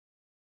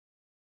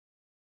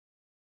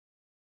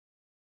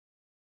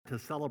to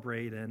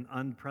celebrate an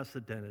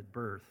unprecedented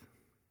birth.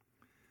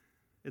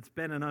 It's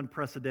been an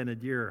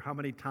unprecedented year. How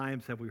many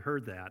times have we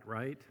heard that,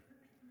 right?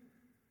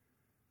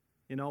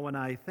 You know, when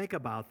I think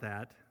about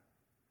that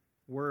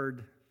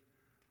word,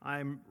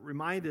 I'm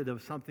reminded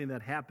of something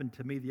that happened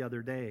to me the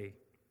other day.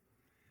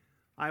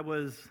 I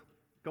was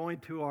going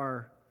to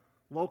our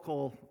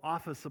local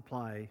office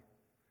supply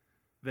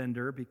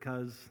vendor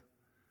because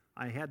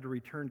I had to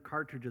return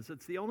cartridges.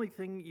 It's the only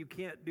thing you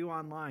can't do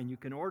online. You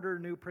can order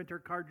new printer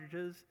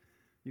cartridges,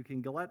 you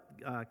can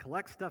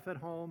collect stuff at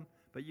home,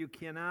 but you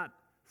cannot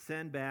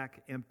send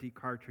back empty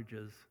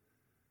cartridges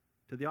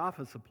to the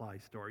office supply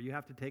store. You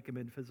have to take them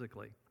in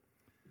physically.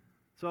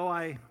 So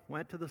I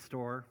went to the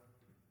store,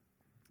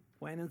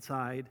 went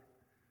inside,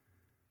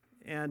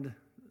 and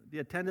the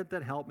attendant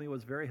that helped me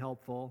was very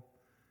helpful,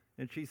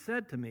 and she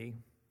said to me,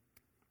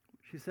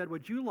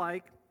 "Would you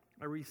like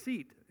a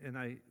receipt?" And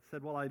I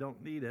said, "Well, I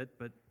don't need it,"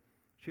 but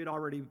she had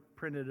already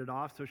printed it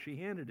off, so she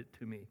handed it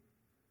to me.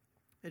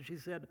 And she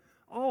said,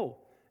 "Oh,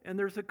 and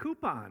there's a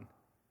coupon."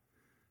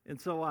 And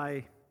so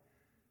I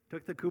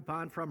took the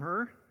coupon from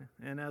her,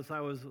 and as I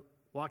was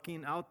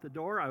walking out the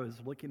door, I was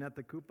looking at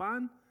the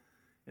coupon,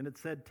 and it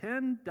said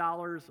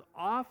 $10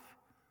 off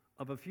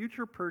of a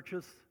future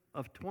purchase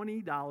of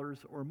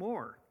 $20 or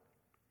more.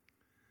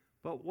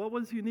 But what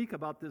was unique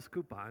about this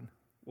coupon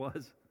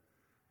was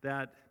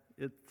that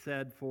it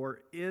said for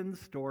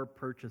in-store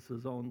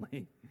purchases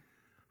only.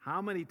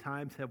 How many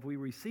times have we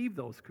received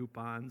those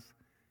coupons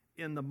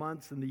in the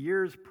months and the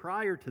years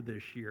prior to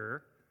this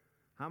year?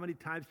 How many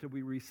times did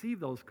we receive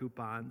those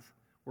coupons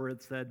where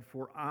it said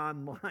for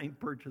online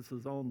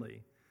purchases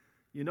only?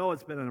 You know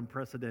it's been an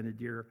unprecedented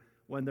year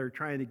when they're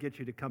trying to get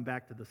you to come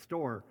back to the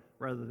store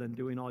rather than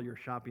doing all your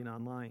shopping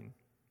online.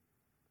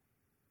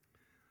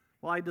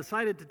 Well, I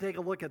decided to take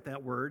a look at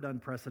that word,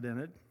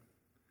 unprecedented,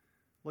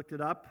 looked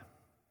it up,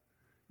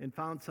 and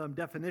found some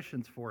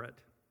definitions for it.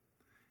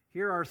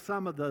 Here are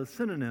some of the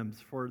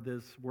synonyms for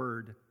this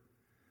word.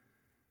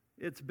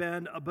 It's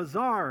been a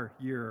bizarre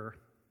year,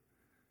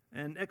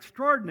 an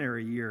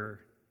extraordinary year,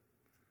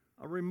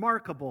 a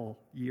remarkable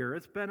year.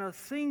 It's been a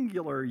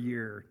singular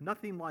year,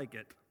 nothing like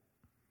it.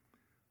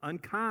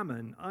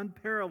 Uncommon,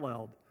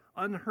 unparalleled,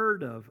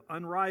 unheard of,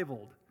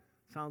 unrivaled.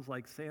 Sounds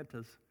like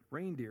Santa's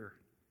reindeer.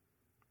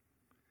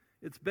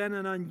 It's been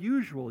an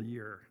unusual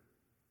year,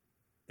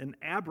 an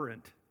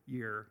aberrant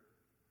year,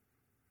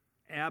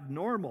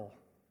 abnormal,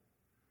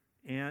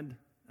 and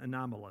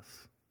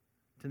anomalous,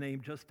 to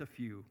name just a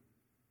few.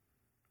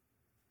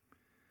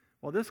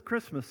 Well, this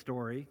Christmas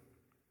story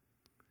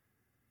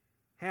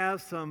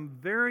has some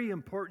very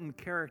important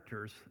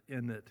characters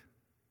in it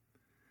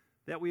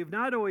that we have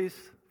not always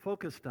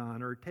focused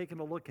on or taken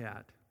a look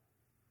at.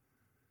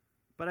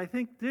 But I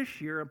think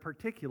this year in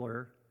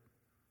particular,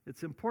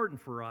 it's important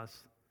for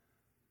us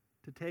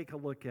to take a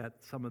look at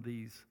some of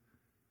these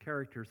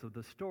characters of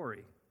the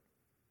story.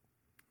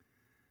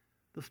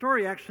 The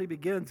story actually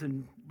begins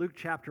in Luke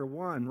chapter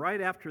 1, right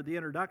after the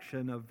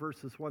introduction of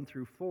verses 1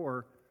 through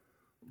 4.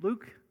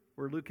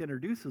 Where Luke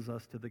introduces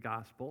us to the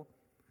gospel,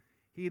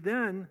 he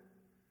then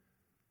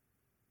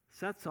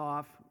sets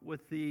off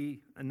with the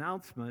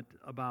announcement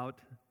about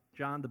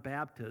John the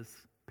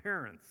Baptist's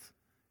parents,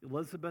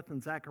 Elizabeth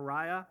and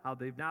Zechariah, how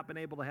they've not been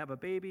able to have a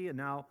baby, and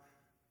now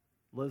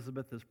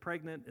Elizabeth is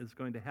pregnant, is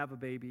going to have a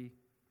baby.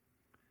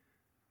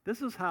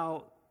 This is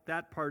how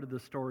that part of the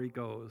story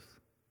goes.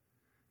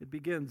 It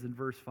begins in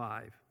verse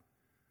 5.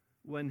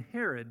 When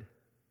Herod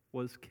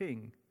was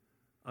king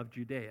of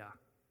Judea.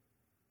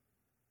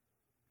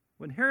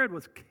 When Herod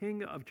was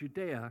king of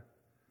Judea,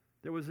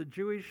 there was a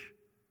Jewish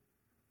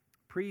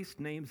priest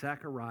named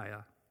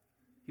Zechariah.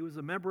 He was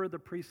a member of the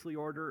priestly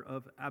order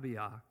of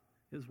Abia.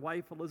 His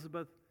wife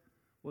Elizabeth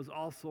was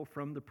also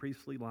from the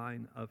priestly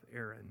line of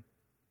Aaron.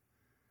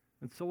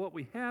 And so what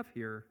we have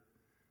here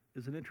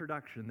is an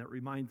introduction that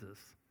reminds us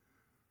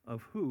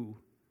of who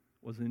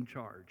was in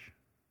charge.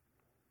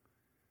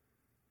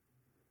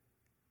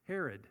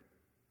 Herod,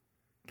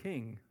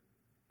 king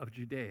of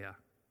Judea,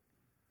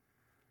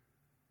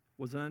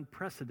 was an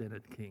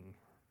unprecedented king.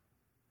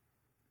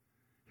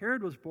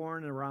 Herod was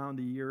born around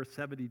the year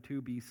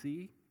 72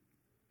 BC.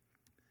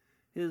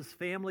 His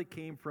family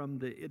came from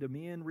the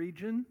Idumean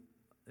region,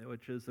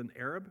 which is an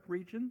Arab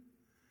region,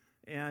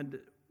 and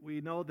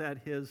we know that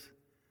his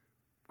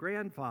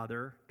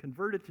grandfather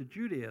converted to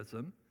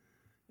Judaism,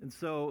 and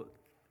so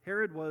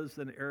Herod was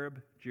an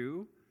Arab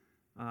Jew.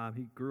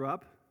 He grew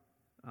up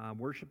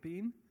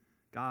worshiping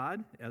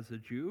God as a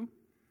Jew,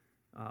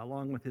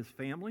 along with his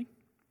family,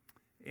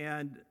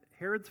 and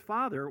Herod's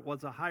father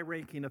was a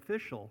high-ranking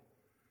official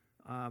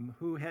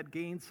who had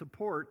gained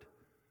support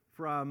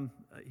from,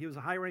 he was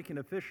a high-ranking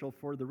official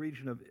for the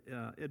region of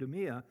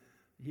Idumea.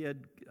 He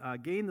had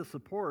gained the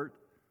support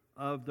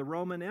of the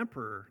Roman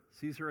emperor,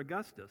 Caesar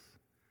Augustus,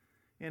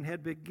 and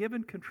had been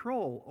given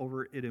control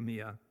over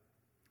Idumea.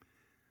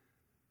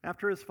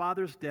 After his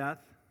father's death,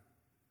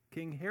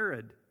 King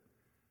Herod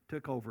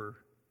took over,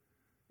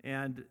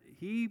 and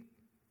he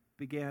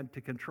began to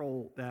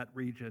control that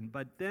region.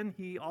 But then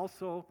he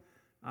also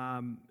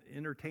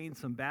entertained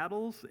some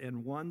battles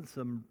and won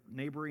some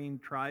neighboring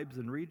tribes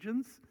and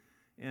regions.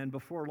 And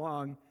before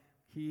long,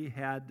 he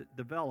had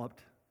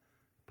developed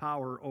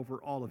power over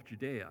all of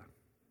Judea.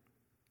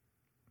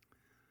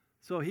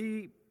 So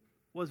he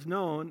was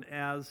known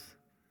as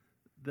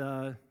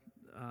the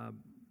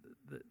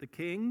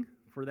king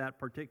for that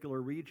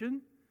particular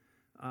region.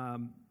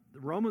 The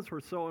Romans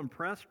were so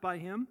impressed by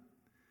him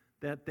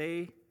that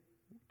they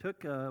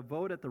took a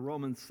vote at the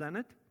Roman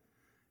Senate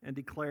and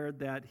declared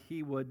that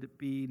he would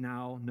be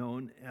now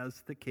known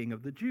as the King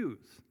of the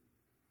Jews.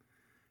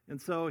 And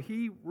so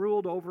he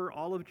ruled over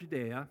all of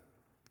Judea.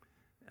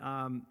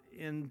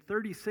 In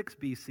 36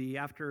 BC,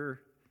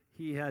 after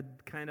he had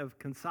kind of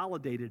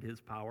consolidated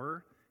his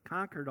power,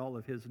 conquered all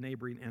of his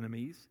neighboring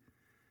enemies,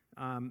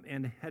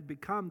 and had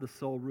become the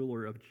sole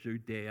ruler of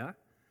Judea,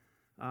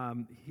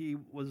 he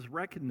was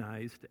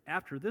recognized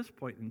after this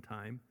point in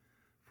time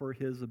for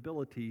his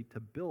ability to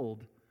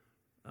build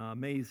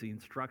amazing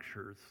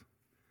structures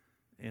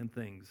and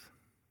things.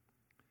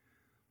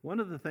 One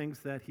of the things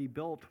that he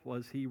built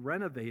was he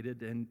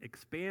renovated and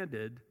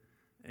expanded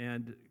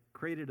and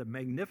created a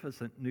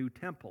magnificent new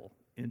temple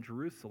in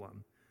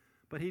Jerusalem.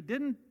 But he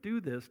didn't do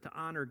this to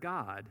honor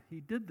God. He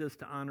did this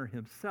to honor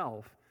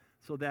himself,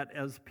 so that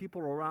as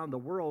people around the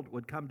world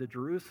would come to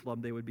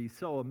Jerusalem, they would be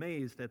so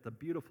amazed at the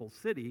beautiful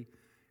city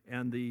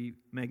and the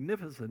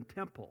magnificent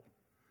temple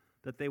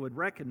that they would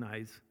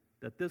recognize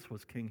that this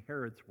was King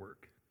Herod's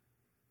work.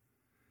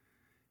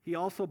 He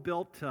also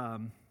built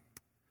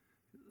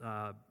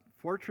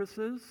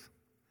fortresses.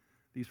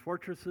 These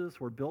fortresses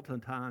were built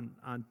on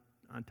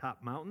top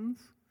mountains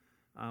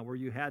where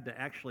you had to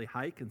actually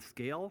hike and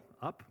scale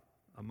up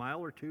a mile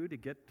or two to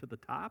get to the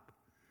top.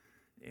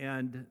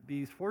 And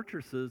these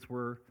fortresses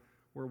were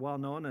well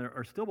known, and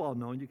are still well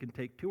known. You can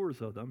take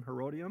tours of them,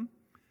 Herodium,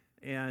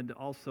 and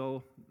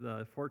also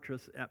the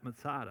fortress at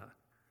Masada.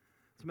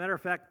 As a matter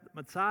of fact,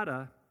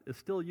 Masada is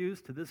still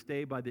used to this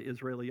day by the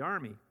Israeli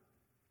army.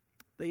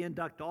 They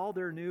induct all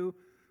their new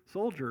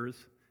soldiers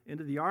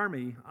into the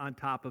army on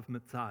top of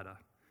Masada.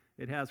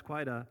 It has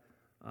quite a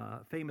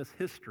famous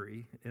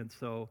history, and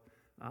so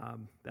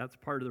that's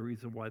part of the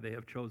reason why they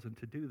have chosen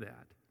to do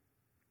that.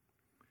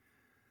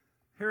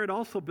 Herod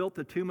also built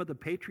the tomb of the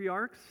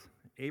patriarchs,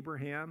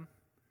 Abraham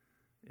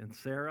and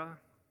Sarah,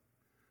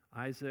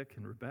 Isaac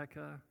and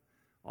Rebekah.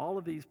 All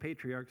of these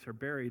patriarchs are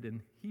buried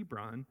in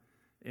Hebron,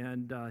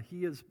 and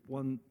he is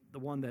the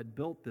one that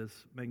built this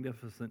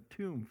magnificent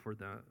tomb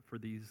for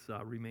these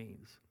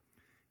remains.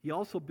 He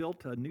also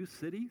built a new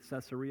city,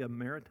 Caesarea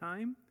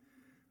Maritime,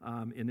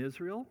 in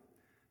Israel,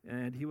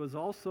 and he was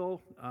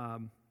also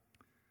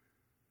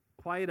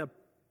quite a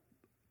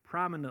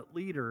prominent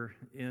leader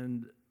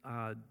in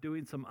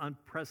doing some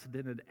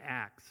unprecedented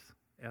acts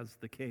as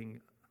the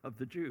king of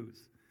the Jews.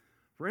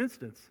 For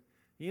instance,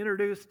 he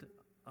introduced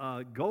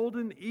a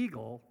golden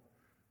eagle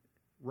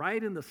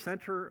right in the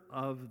center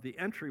of the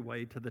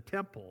entryway to the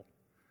temple,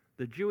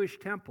 the Jewish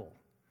temple.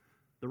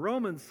 The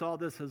Romans saw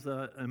this as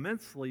an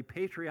immensely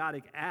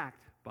patriotic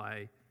act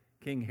by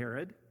King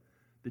Herod.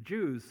 The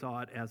Jews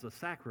saw it as a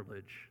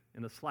sacrilege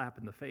and a slap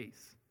in the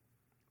face.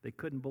 They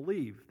couldn't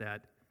believe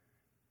that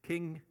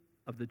King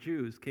of the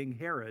Jews, King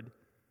Herod,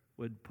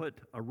 would put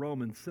a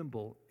Roman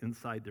symbol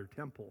inside their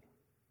temple.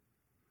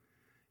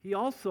 He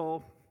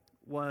also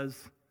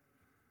was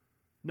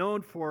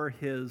known for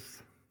his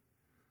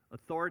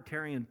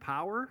authoritarian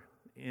power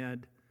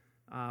and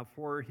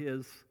for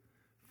his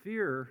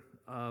fear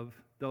of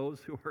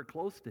those who were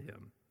close to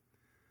him.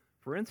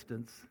 For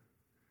instance,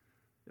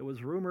 it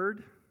was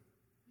rumored,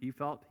 he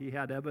felt he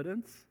had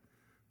evidence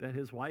that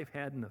his wife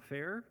had an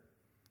affair,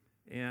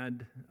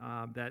 and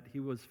that he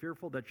was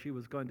fearful that she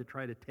was going to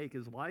try to take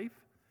his life,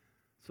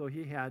 so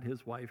he had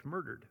his wife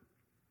murdered.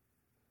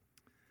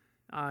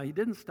 He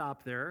didn't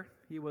stop there.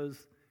 He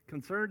was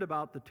concerned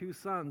about the two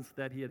sons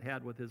that he had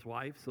had with his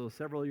wife, so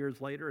several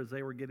years later, as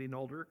they were getting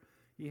older,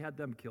 he had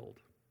them killed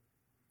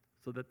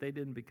so that they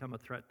didn't become a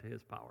threat to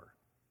his power.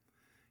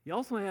 He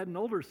also had an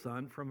older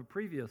son from a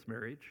previous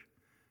marriage,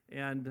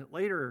 and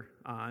later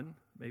on,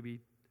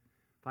 maybe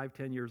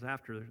 5-10 years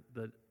after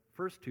the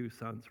first two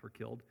sons were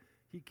killed,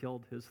 he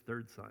killed his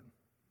third son.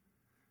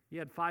 He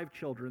had 5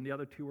 children. The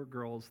other 2 were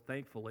girls.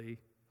 Thankfully,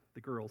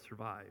 the girls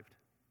survived.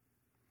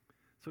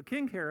 So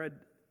King Herod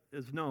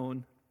is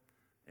known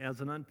as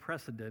an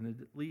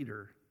unprecedented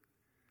leader.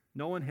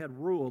 No one had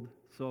ruled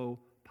so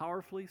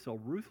powerfully, so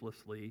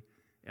ruthlessly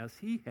as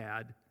he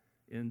had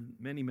in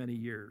many, many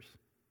years.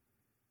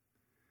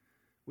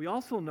 We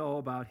also know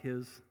about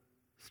his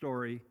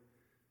story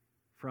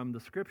from the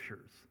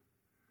scriptures.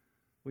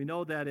 We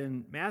know that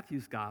in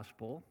Matthew's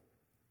gospel,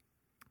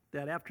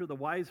 that after the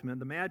wise men,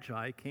 the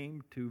Magi,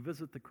 came to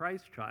visit the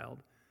Christ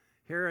child,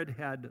 Herod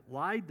had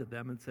lied to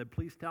them and said,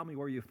 "Please tell me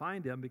where you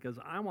find him, because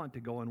I want to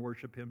go and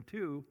worship him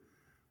too,"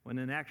 when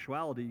in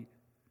actuality,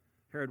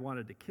 Herod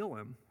wanted to kill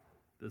him,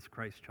 this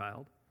Christ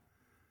child.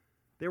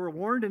 They were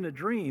warned in a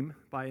dream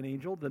by an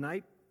angel the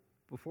night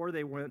before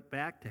they went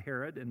back to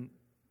Herod and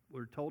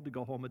were told to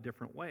go home a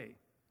different way.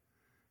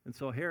 And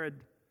so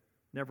Herod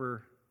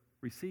never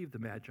received the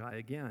Magi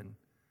again.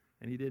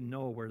 and he didn't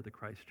know where the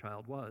Christ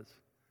child was.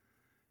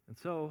 And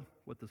so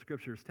what the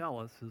scriptures tell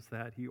us is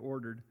that he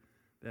ordered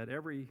that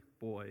every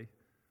boy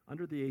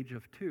under the age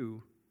of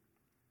 2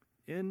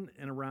 in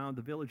and around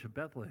the village of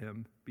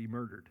Bethlehem be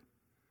murdered.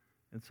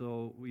 And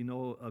so we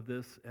know of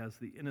this as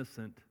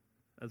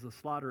as the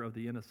slaughter of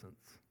the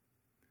innocents.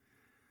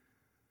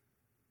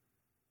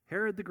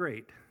 Herod the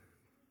Great,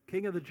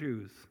 king of the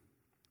Jews.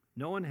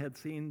 No one had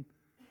seen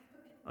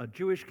a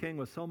Jewish king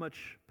with so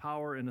much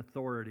power and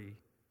authority,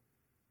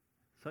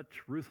 such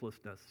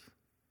ruthlessness.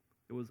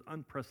 It was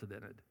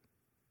unprecedented.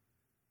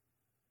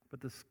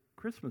 But this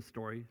Christmas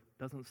story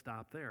doesn't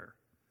stop there.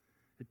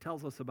 It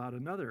tells us about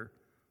another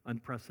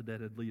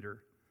unprecedented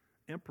leader,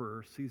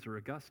 Emperor Caesar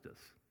Augustus.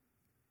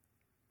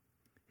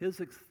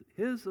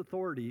 His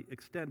authority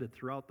extended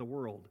throughout the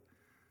world.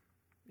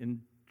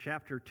 In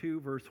chapter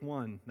 2, verse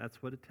 1,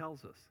 that's what it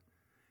tells us.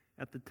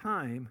 At the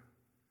time,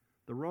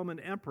 the Roman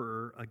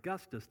Emperor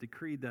Augustus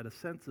decreed that a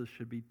census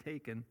should be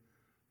taken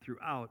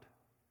throughout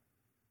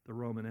the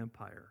Roman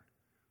Empire,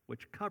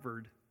 which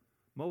covered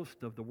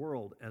most of the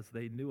world as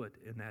they knew it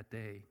in that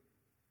day.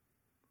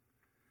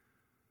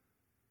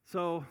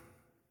 So,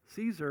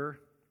 Caesar,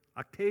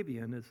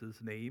 Octavian is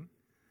his name,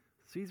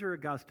 Caesar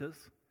Augustus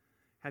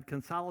had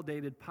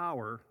consolidated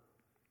power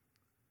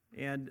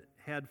and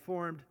had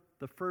formed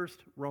the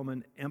first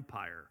Roman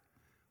Empire,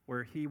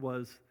 where he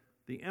was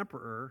the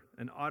emperor,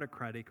 an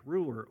autocratic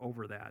ruler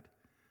over that.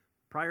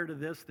 Prior to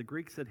this, the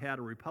Greeks had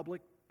a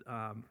republic,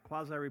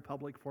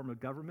 quasi-republic form of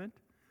government,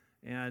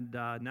 and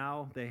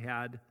now they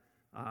had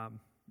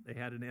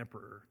an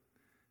emperor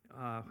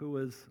who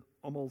was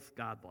almost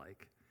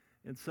godlike.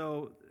 And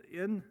so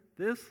in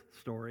this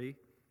story,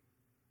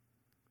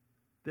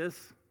 this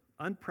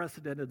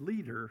unprecedented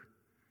leader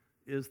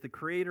is the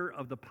creator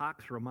of the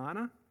Pax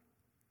Romana,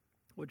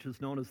 which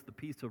is known as the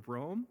Peace of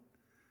Rome.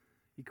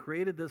 He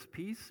created this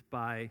peace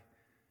by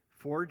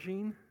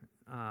forging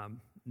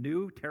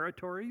new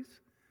territories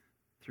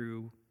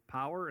through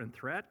power and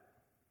threat,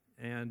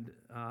 and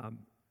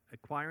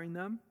acquiring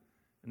them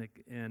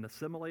and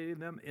assimilating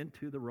them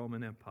into the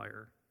Roman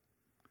Empire.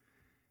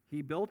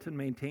 He built and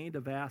maintained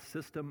a vast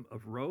system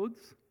of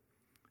roads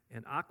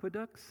and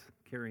aqueducts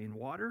carrying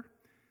water,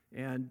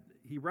 and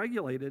he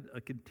regulated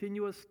a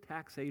continuous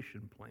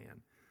taxation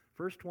plan.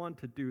 First one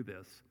to do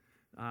this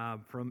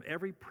from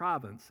every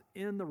province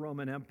in the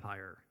Roman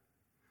Empire.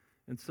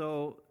 And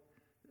so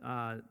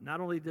not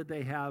only did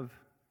they have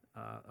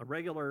a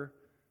regular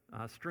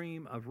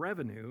stream of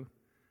revenue,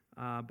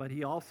 but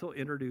he also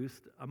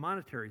introduced a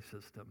monetary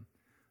system.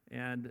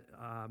 And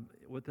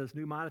with this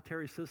new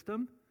monetary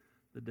system,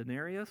 the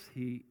denarius,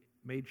 he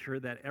made sure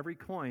that every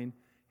coin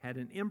had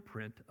an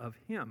imprint of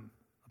him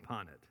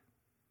upon it.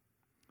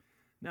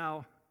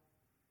 Now,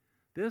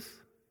 this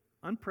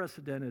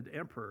unprecedented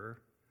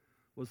emperor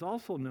was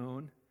also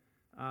known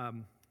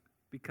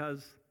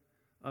because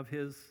of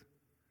his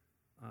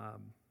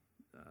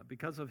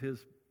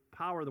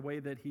power, the way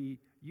that he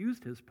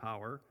used his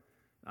power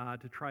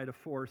to try to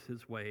force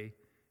his way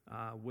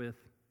with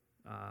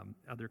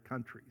other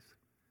countries.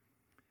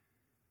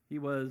 He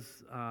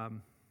was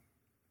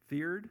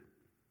feared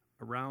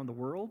around the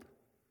world,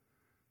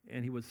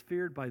 and he was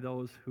feared by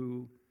those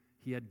who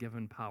he had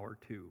given power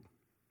to.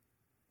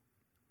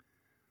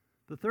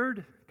 The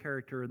third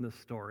character in this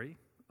story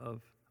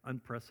of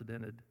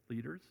unprecedented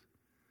leaders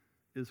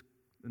is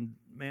a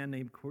man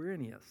named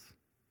Quirinius,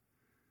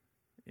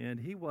 and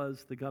he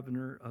was the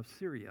governor of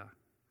Syria,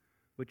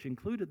 which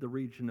included the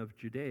region of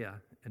Judea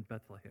and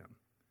Bethlehem.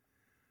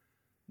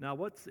 Now,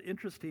 what's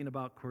interesting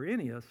about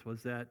Quirinius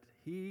was that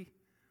he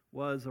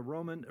was a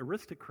Roman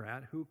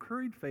aristocrat who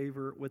curried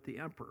favor with the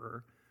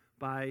emperor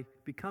by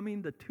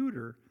becoming the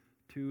tutor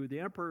to the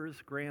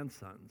emperor's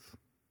grandsons.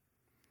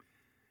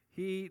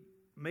 He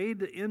made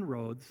the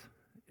inroads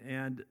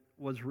and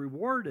was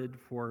rewarded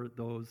for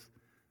those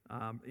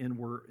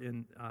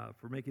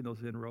for making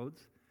those inroads,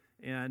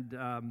 and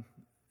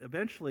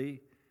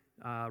eventually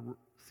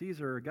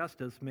Caesar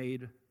Augustus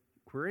made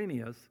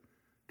Quirinius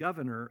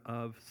governor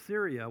of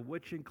Syria,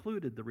 which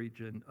included the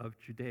region of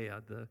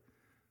Judea,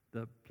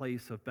 the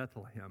place of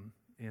Bethlehem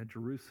and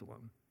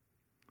Jerusalem.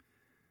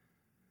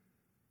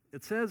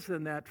 It says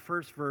in that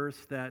first verse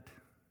that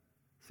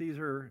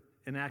Caesar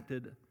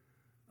enacted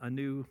a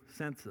new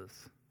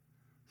census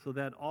so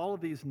that all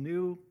of these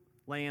new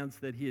lands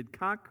that he had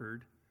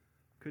conquered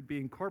could be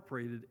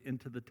incorporated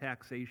into the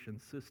taxation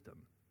system.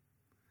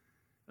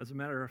 As a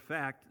matter of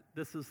fact,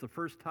 this is the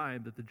first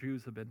time that the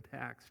Jews have been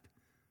taxed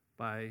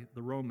by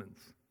the Romans.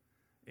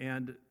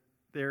 And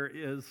there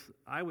is,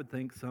 I would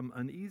think, some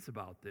unease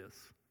about this.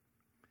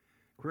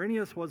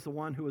 Quirinius was the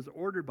one who was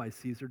ordered by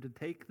Caesar to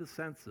take the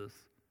census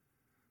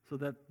so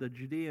that the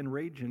Judean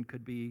region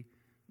could be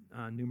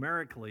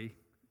numerically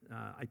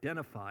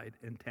identified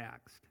and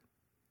taxed.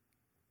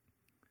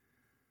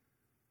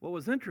 What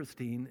was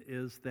interesting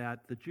is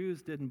that the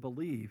Jews didn't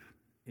believe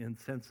in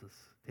census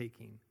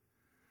taking.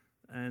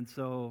 And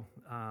so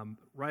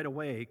right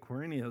away,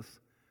 Quirinius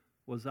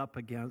was up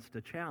against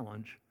a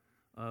challenge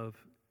of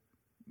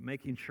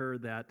making sure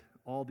that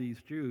all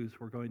these Jews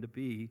were going to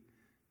be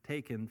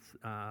taken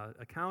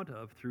account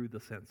of through the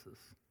census.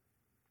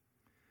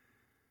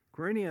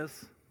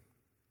 Quirinius,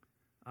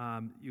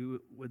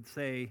 you would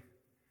say,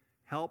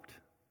 helped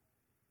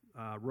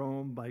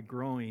Rome by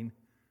growing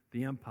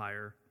the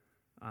empire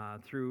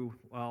through,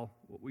 well,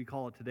 what we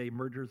call it today,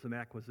 mergers and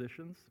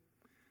acquisitions.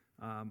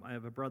 I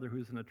have a brother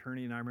who's an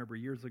attorney, and I remember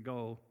years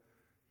ago,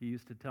 he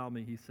used to tell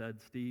me, he said,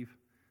 Steve,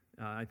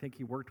 I think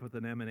he worked with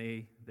an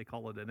M&A, they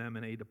call it an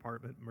M&A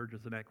department,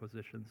 mergers and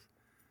acquisitions.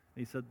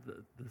 And he said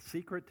the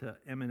secret to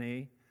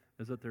M&A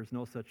is that there's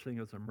no such thing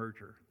as a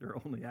merger. There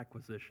are only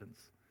acquisitions.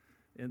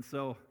 And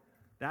so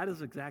that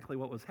is exactly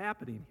what was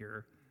happening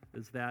here,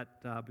 is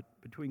that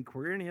between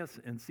Quirinius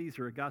and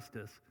Caesar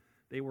Augustus,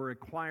 they were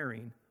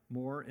acquiring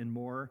more and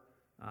more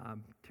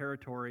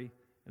territory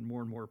and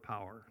more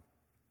power.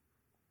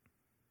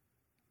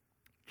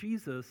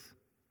 The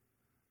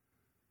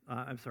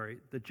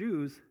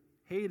Jews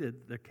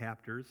hated the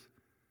captors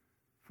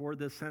for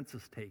this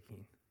census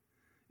taking.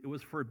 It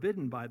was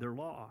forbidden by their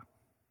law.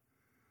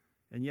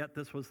 And yet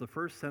this was the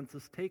first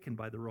census taken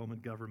by the Roman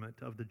government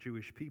of the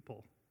Jewish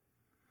people.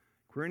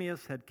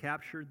 Quirinius had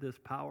captured this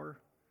power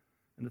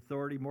and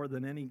authority more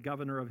than any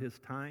governor of his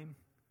time.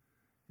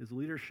 His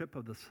leadership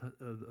of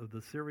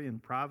the Syrian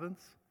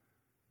province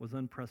was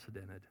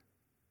unprecedented.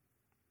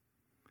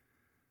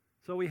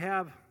 So we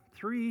have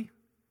three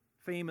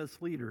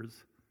famous leaders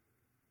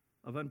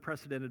of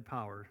unprecedented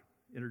power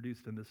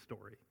introduced in this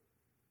story.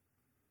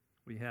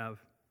 We have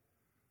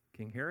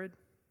King Herod,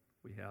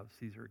 we have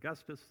Caesar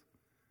Augustus,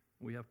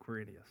 and we have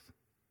Quirinius.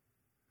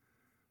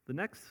 The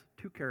next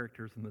two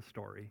characters in the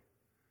story,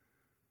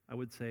 I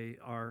would say,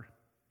 are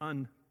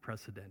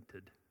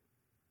unprecedented.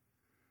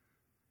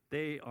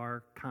 They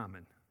are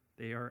common.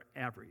 They are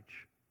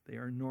average. They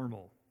are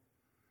normal.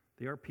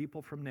 They are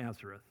people from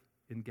Nazareth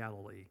in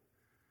Galilee.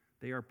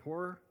 They are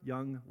poor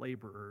young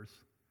laborers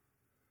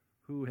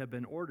who have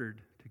been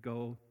ordered to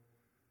go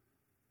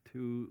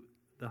to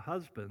the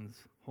husband's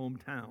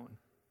hometown,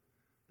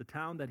 the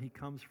town that he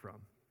comes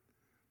from,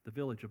 the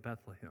village of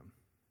Bethlehem.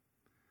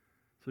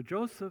 So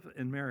Joseph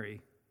and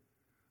Mary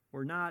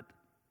were not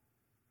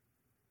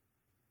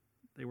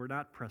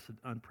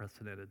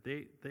unprecedented.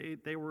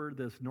 They were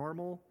this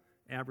normal,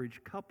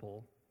 average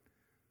couple,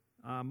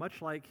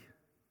 much like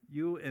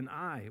you and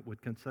I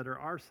would consider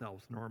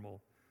ourselves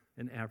normal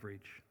and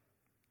average.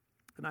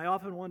 And I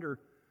often wonder,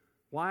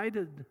 why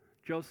did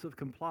Joseph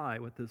comply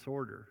with this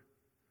order?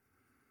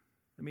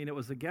 I mean, it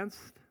was against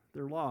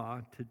their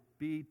law to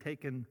be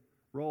taken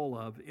roll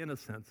of in a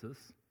census.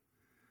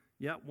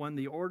 Yet when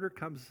the order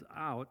comes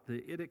out,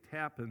 the edict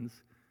happens,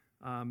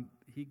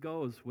 he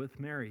goes with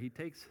Mary.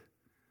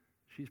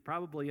 She's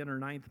probably in her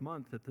 9th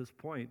month at this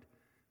point,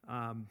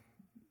 and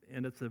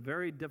it's a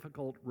very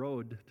difficult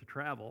road to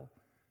travel.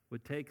 It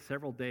would take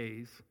several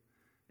days,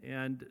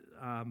 and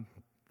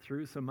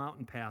through some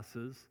mountain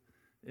passes.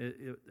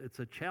 It's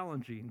a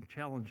challenging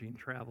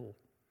travel.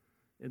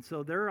 And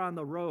so they're on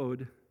the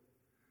road,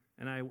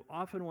 and I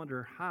often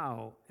wonder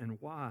how and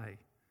why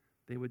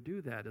they would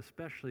do that,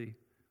 especially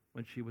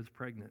when she was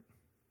pregnant.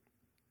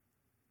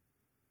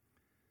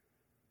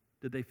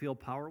 Did they feel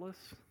powerless?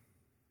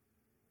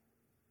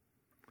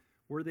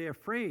 Were they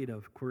afraid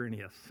of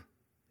Quirinius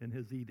and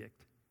his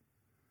edict?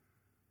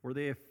 Were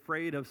they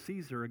afraid of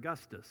Caesar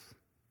Augustus,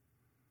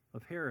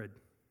 of Herod?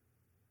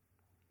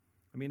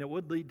 I mean, it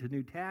would lead to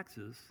new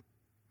taxes,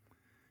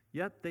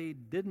 yet they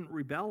didn't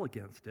rebel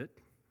against it.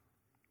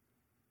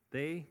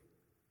 They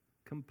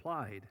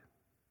complied.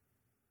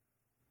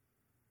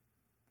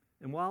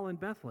 And while in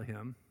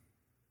Bethlehem,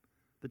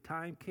 the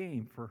time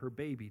came for her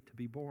baby to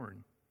be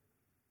born.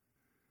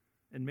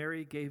 And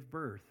Mary gave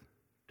birth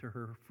to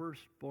her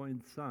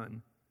firstborn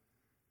son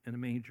in a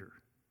manger.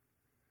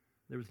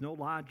 There was no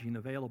lodging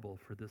available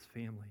for this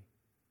family.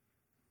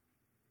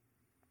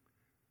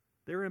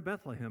 They were in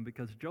Bethlehem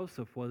because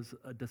Joseph was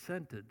a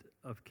descendant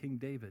of King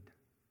David.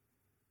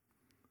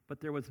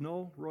 But there was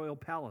no royal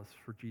palace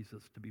for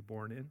Jesus to be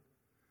born in.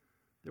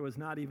 There was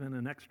not even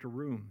an extra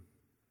room.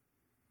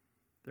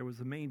 There was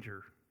a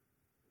manger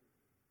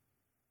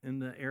in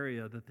the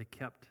area that they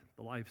kept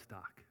the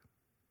livestock.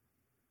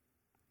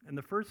 And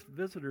the first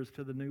visitors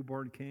to the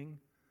newborn king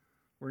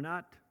were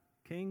not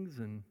kings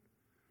and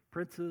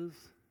princes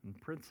and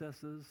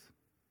princesses.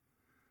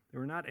 They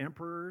were not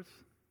emperors.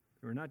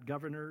 They were not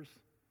governors.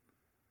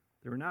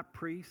 They were not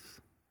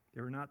priests.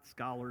 They were not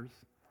scholars.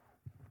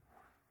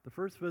 The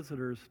first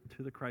visitors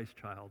to the Christ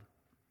child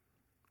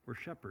were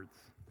shepherds.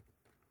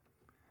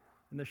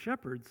 And the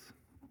shepherds,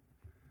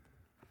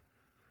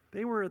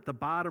 they were at the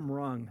bottom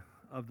rung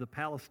of the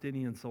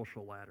Palestinian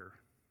social ladder.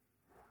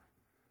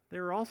 They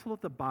were also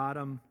at the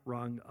bottom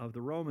rung of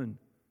the Roman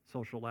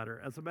social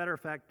ladder. As a matter of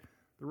fact,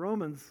 the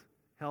Romans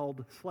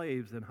held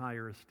slaves in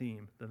higher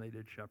esteem than they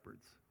did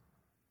shepherds.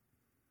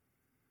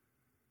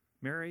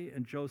 Mary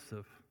and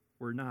Joseph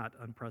were not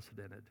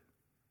unprecedented.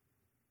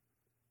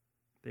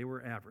 They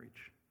were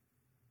average.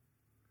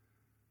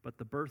 But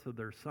the birth of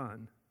their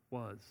son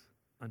was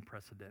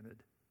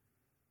unprecedented.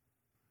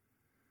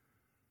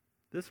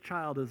 This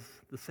child is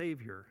the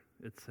Savior,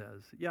 it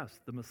says. Yes,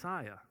 the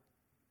Messiah.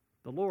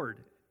 The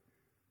Lord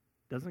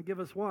doesn't give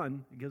us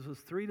one, it gives us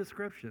three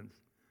descriptions.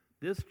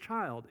 This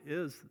child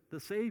is the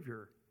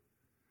Savior.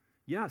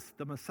 Yes,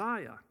 the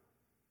Messiah,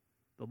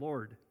 the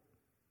Lord.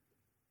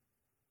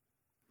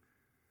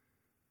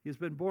 He's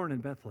been born in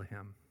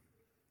Bethlehem.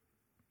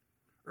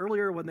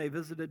 Earlier, when they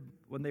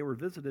were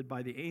visited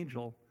by the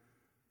angel,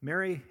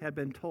 Mary had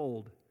been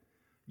told,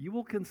 "You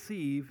will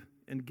conceive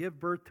and give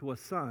birth to a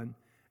son,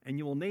 and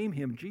you will name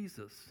him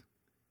Jesus,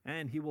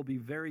 and he will be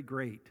very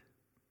great.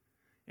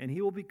 And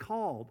he will be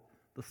called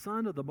the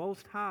Son of the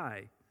Most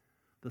High,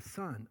 the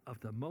Son of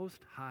the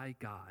Most High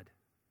God.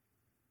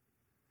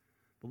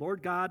 The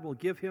Lord God will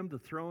give him the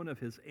throne of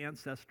his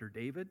ancestor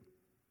David,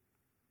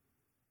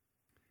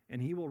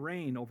 and he will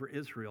reign over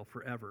Israel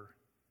forever.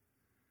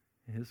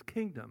 And his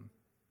kingdom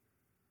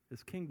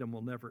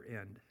will never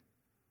end."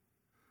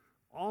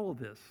 All of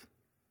this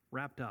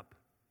wrapped up,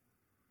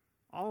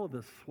 all of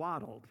this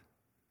swaddled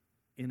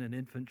in an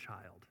infant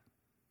child.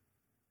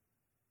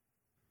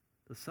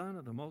 The Son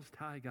of the Most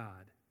High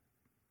God,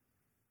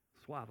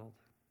 swaddled.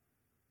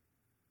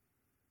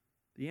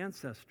 The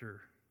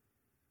ancestor,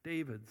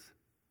 David's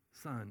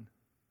son,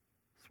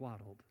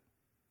 swaddled.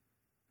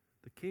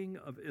 The King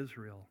of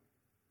Israel,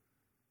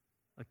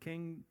 a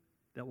king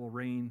that will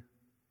reign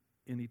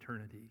in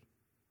eternity,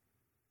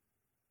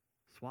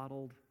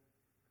 swaddled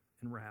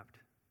and wrapped.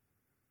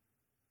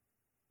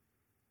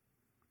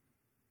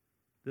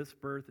 This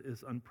birth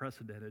is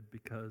unprecedented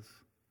because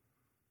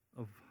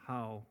of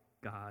how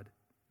God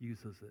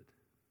uses it.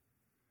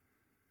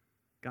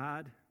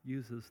 God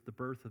uses the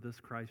birth of this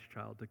Christ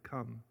child to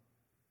come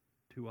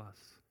to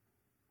us,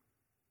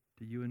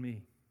 to you and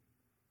me.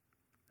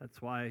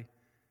 That's why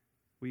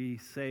we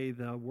say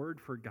the word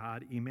for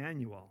God,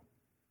 Emmanuel.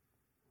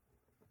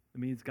 It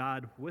means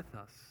God with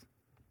us.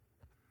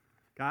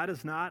 God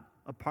is not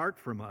apart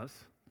from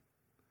us.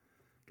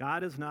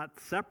 God is not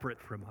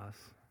separate from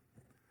us.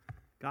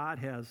 God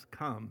has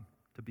come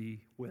to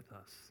be with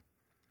us,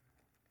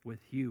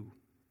 with you.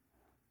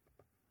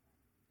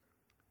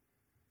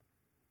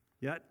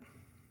 Yet,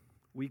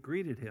 we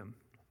greeted him.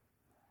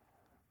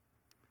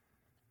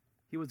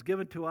 He was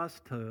given to us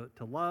to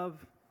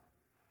love,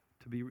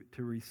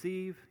 to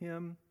receive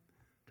him,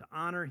 to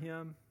honor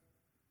him.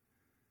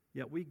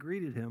 Yet we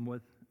greeted him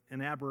with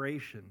an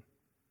aberration.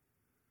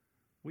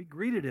 We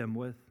greeted him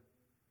with,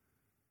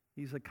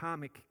 he's a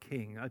comic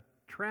king, a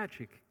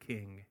tragic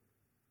king.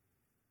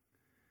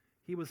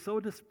 He was so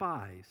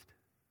despised.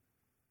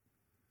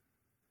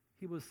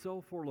 He was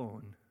so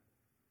forlorn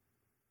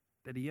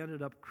that he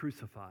ended up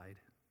crucified.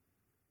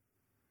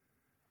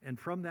 And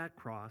from that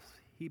cross,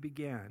 he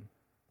began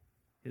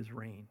his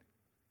reign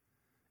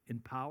in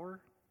power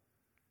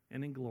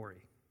and in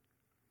glory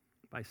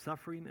by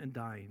suffering and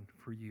dying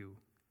for you.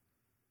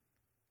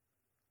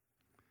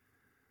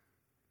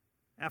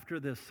 After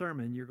this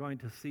sermon, you're going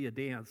to see a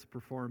dance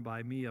performed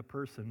by Mia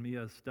Person.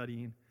 Mia is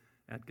studying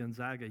at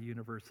Gonzaga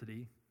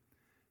University.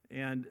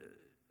 And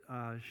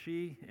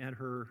she and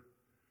her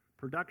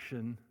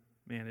production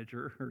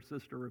manager, her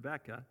sister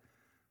Rebecca,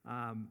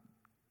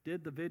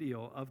 did the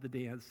video of the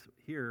dance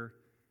here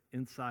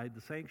inside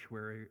the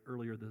sanctuary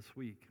earlier this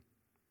week.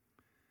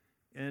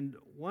 And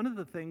one of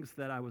the things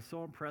that I was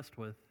so impressed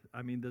with,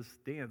 this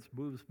dance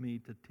moves me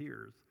to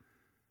tears.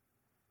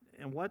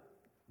 And what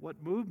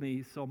moved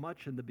me so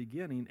much in the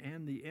beginning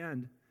and the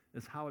end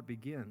is how it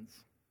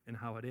begins and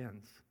how it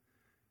ends.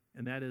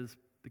 And that is,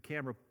 the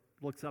camera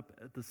looks up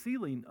at the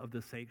ceiling of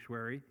the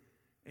sanctuary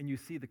and you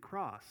see the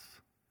cross.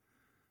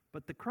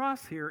 But the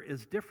cross here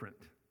is different.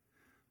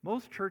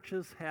 Most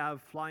churches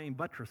have flying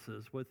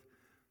buttresses with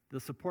the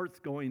supports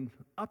going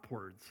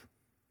upwards.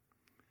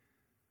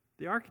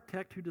 The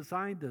architect who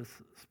designed this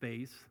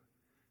space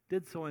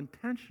did so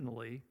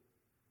intentionally,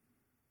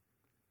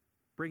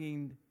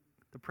 bringing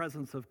the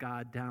presence of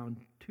God down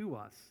to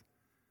us.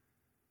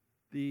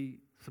 The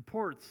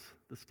supports,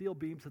 the steel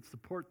beams that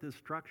support this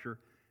structure,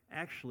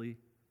 actually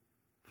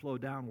flow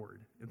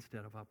downward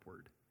instead of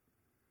upward,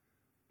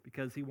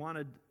 because he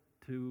wanted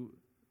to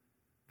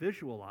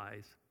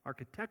visualize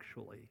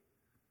architecturally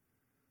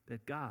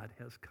that God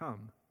has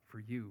come for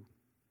you.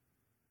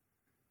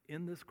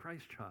 In this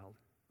Christ child,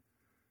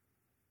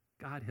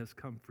 God has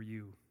come for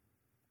you.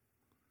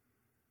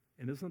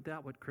 And isn't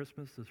that what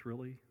Christmas is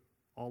really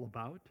all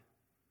about?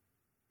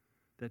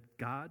 That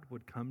God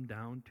would come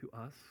down to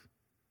us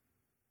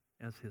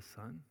as his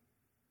son?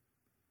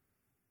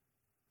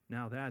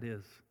 Now that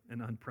is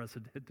an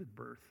unprecedented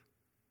birth.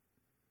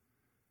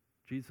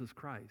 Jesus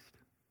Christ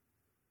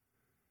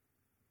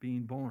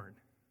being born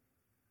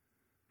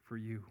for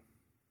you.